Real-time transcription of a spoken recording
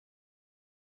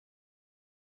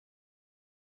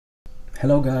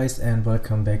Hello guys, and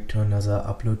welcome back to another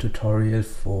upload tutorial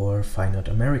for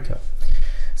FineArtAmerica.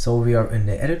 So we are in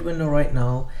the edit window right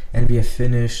now and we have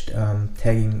finished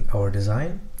tagging our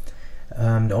design.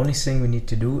 The only thing we need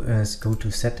to do is go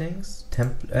to settings,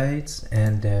 templates,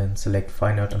 and then select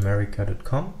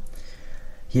FineArtAmerica.com.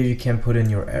 Here you can put in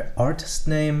your artist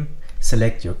name,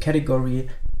 select your category,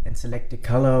 and select the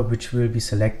color which will be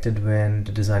selected when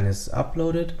the design is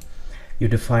uploaded. You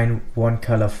define one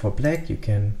color for black, you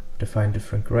can define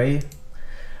different gray,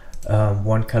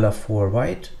 one color for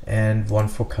white, and one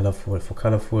for colorful. For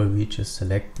colorful we just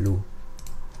select blue,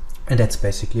 and that's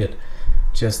basically it.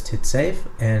 Just hit save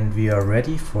and we are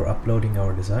ready for uploading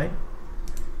our design.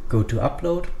 Go to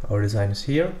upload, our design is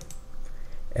here,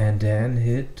 and then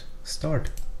hit start.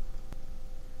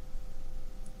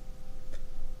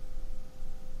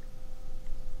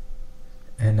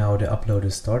 And now the upload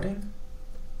is starting.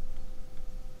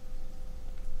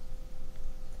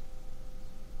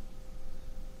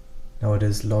 Now it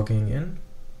is logging in.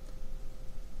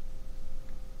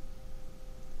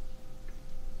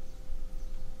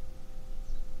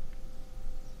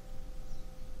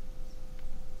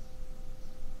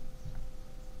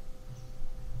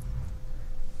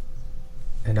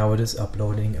 And now it is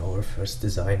uploading our first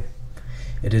design.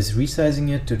 It is resizing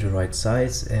it to the right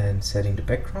size and setting the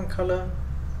background color.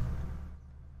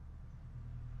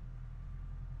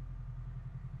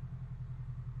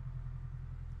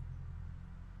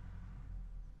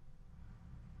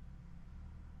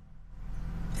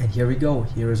 And here we go,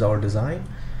 here is our design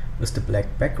with the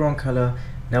black background color.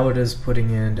 Now it is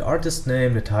putting in the artist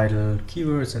name, the title,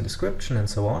 keywords and description and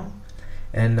so on.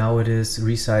 And now it is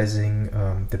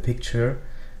resizing the picture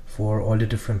for all the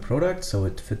different products so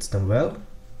it fits them well.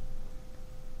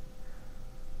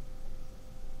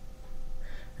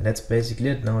 And that's basically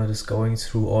it. Now it is going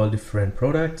through all different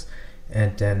products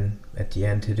and then at the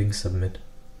end hitting submit.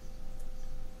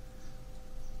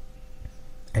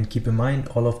 And keep in mind,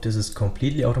 all of this is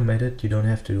completely automated. You don't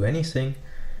have to do anything,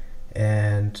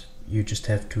 and you just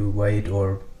have to wait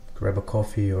or grab a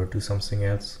coffee or do something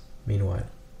else meanwhile.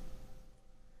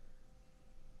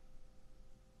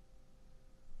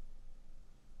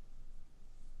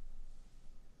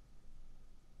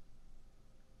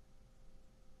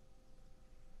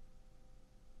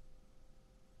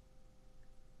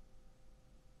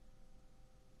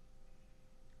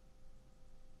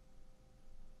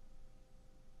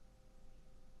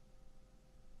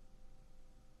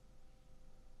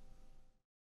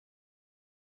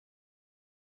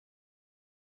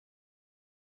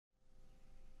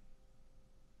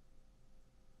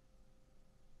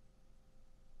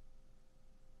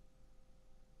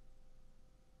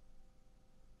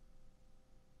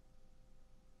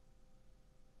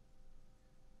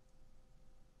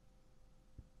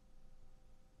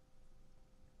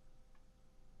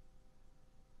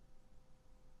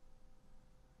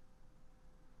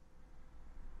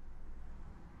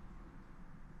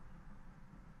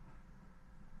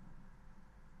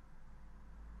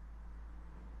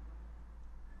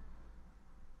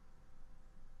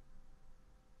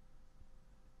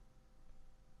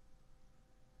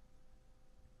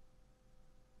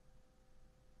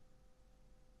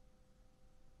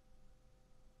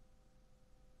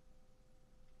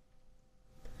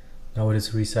 Now it is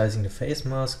resizing the face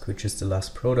mask, which is the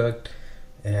last product,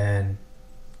 and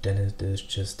then it is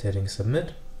just hitting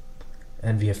submit,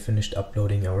 and we have finished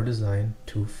uploading our design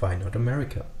to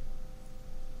FineArtAmerica.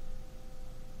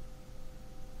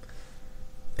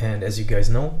 And as you guys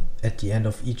know, at the end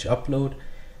of each upload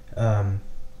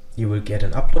you will get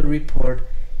an upload report.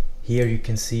 Here you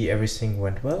can see everything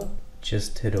went well.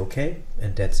 Just hit OK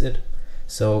and that's it.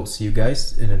 So see you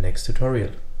guys in the next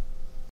tutorial.